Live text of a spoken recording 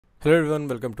Hello everyone,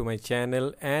 welcome to my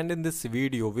channel, and in this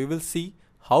video we will see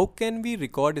how can we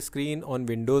record screen on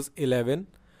Windows 11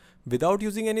 without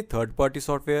using any third-party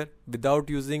software, without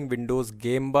using Windows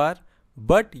Game Bar,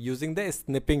 but using the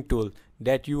snipping tool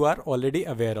that you are already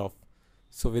aware of.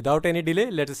 So without any delay,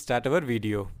 let us start our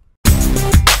video.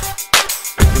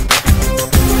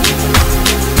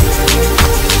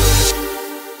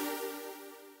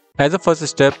 As a first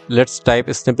step, let's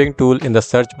type snipping tool in the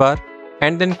search bar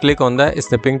and then click on the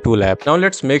Snipping Tool app. Now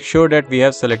let's make sure that we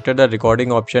have selected the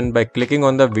recording option by clicking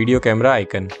on the video camera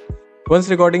icon. Once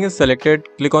recording is selected,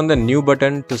 click on the New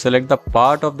button to select the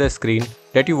part of the screen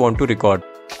that you want to record.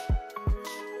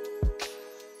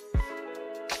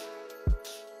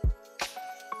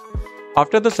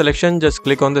 After the selection, just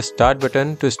click on the Start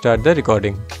button to start the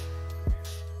recording.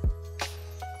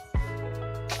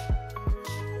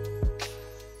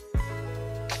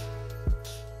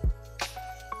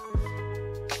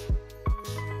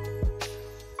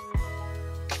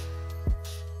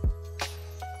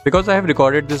 Because I have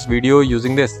recorded this video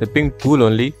using the snipping tool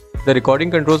only, the recording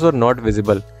controls were not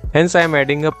visible. Hence I am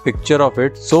adding a picture of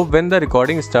it, so when the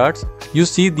recording starts, you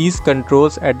see these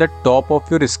controls at the top of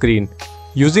your screen.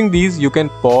 Using these, you can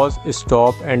pause,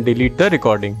 stop and delete the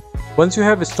recording. Once you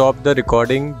have stopped the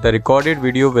recording, the recorded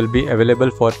video will be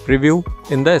available for preview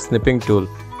in the snipping tool.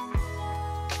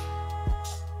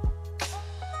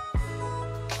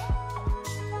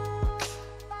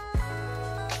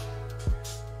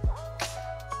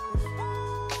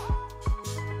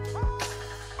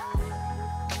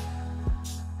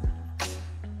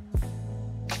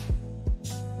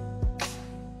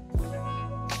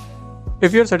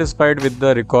 If you are satisfied with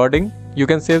the recording, you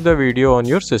can save the video on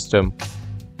your system.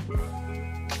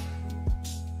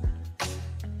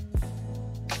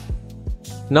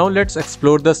 Now let's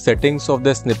explore the settings of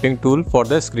the snipping tool for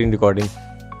the screen recording.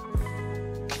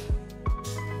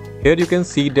 Here you can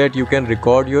see that you can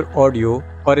record your audio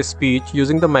or speech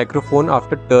using the microphone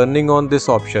after turning on this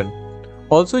option.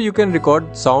 Also, you can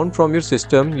record sound from your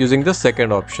system using the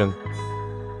second option.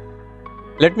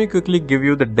 Let me quickly give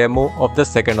you the demo of the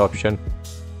second option.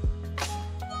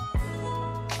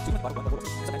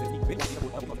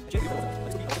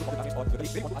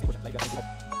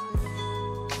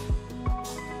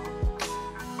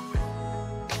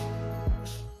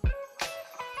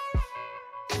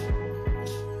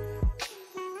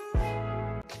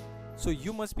 So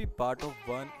you must be part of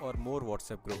one or more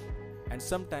WhatsApp group, and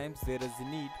sometimes there is a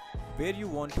need where you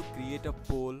want to create a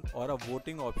poll or a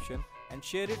voting option and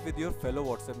share it with your fellow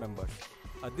WhatsApp members.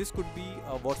 This could be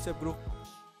a WhatsApp group.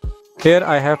 Here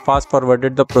I have fast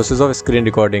forwarded the process of screen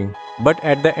recording, but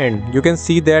at the end you can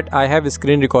see that I have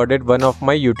screen recorded one of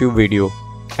my YouTube video,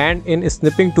 and in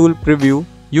snipping tool preview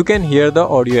you can hear the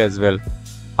audio as well.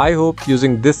 I hope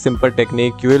using this simple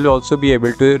technique you will also be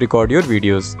able to record your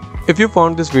videos. If you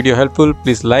found this video helpful,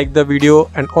 please like the video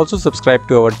and also subscribe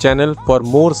to our channel for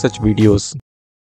more such videos.